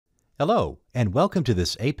Hello, and welcome to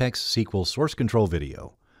this ApexSQL Source Control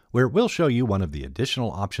video, where we'll show you one of the additional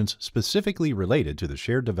options specifically related to the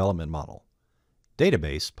shared development model: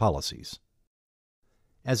 database policies.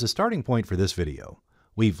 As a starting point for this video,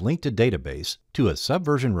 we've linked a database to a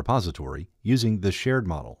subversion repository using the shared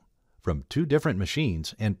model from two different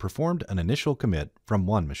machines and performed an initial commit from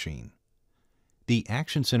one machine. The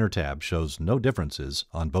Action Center tab shows no differences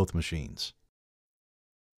on both machines.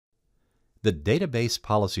 The Database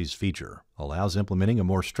Policies feature allows implementing a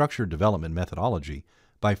more structured development methodology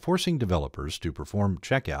by forcing developers to perform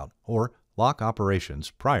checkout or lock operations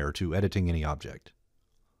prior to editing any object.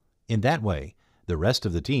 In that way, the rest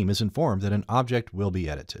of the team is informed that an object will be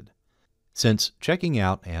edited, since checking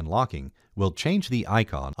out and locking will change the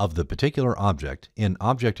icon of the particular object in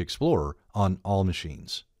Object Explorer on all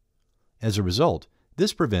machines. As a result,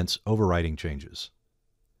 this prevents overwriting changes.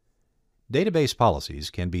 Database policies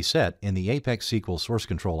can be set in the ApexSQL Source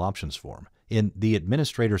Control Options form in the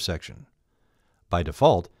Administrator section. By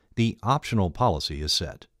default, the Optional policy is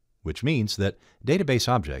set, which means that database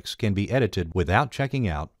objects can be edited without checking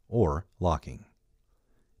out or locking.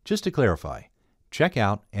 Just to clarify,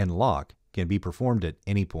 checkout and lock can be performed at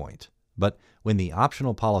any point, but when the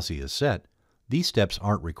Optional policy is set, these steps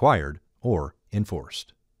aren't required or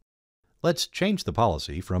enforced. Let's change the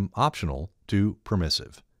policy from optional to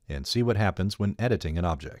permissive and see what happens when editing an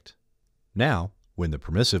object. Now, when the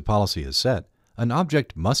permissive policy is set, an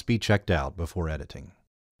object must be checked out before editing.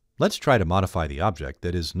 Let's try to modify the object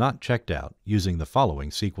that is not checked out using the following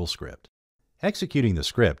SQL script. Executing the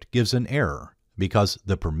script gives an error because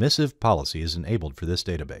the permissive policy is enabled for this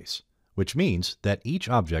database, which means that each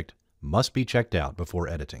object must be checked out before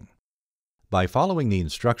editing. By following the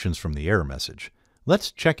instructions from the error message,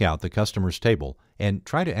 let's check out the customers table and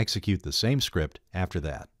try to execute the same script after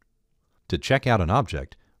that. To check out an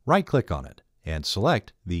object, right-click on it and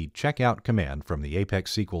select the Checkout command from the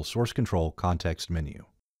ApexSQL Source Control context menu.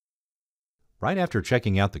 Right after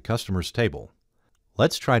checking out the customers table,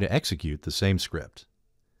 let's try to execute the same script.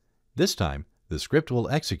 This time, the script will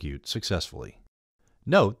execute successfully.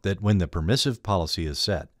 Note that when the permissive policy is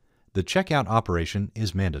set, the checkout operation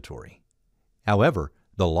is mandatory. However,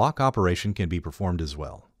 the lock operation can be performed as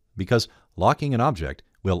well, because locking an object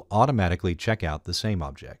will automatically check out the same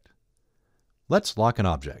object. Let's lock an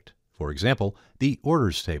object, for example, the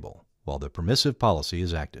orders table, while the permissive policy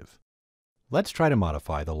is active. Let's try to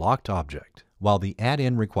modify the locked object while the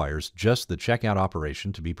add-in requires just the checkout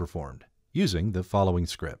operation to be performed, using the following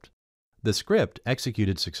script. The script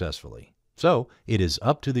executed successfully, so it is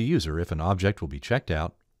up to the user if an object will be checked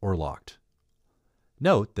out or locked.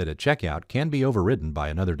 Note that a checkout can be overridden by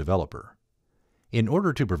another developer. In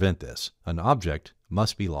order to prevent this, an object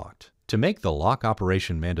must be locked. To make the lock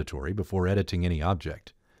operation mandatory before editing any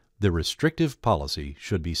object, the restrictive policy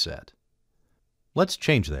should be set. Let's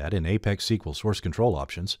change that in ApexSQL Source Control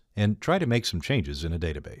Options and try to make some changes in a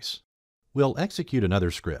database. We'll execute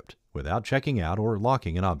another script without checking out or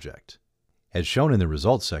locking an object. As shown in the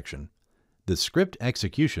results section, the script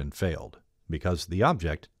execution failed because the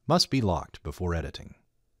object must be locked before editing.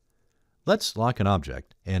 Let's lock an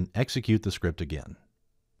object and execute the script again.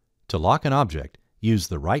 To lock an object, use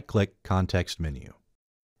the right-click context menu.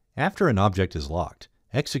 After an object is locked,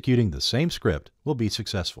 executing the same script will be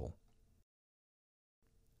successful.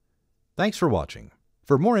 Thanks for watching.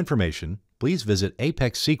 For more information, please visit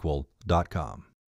apexsql.com.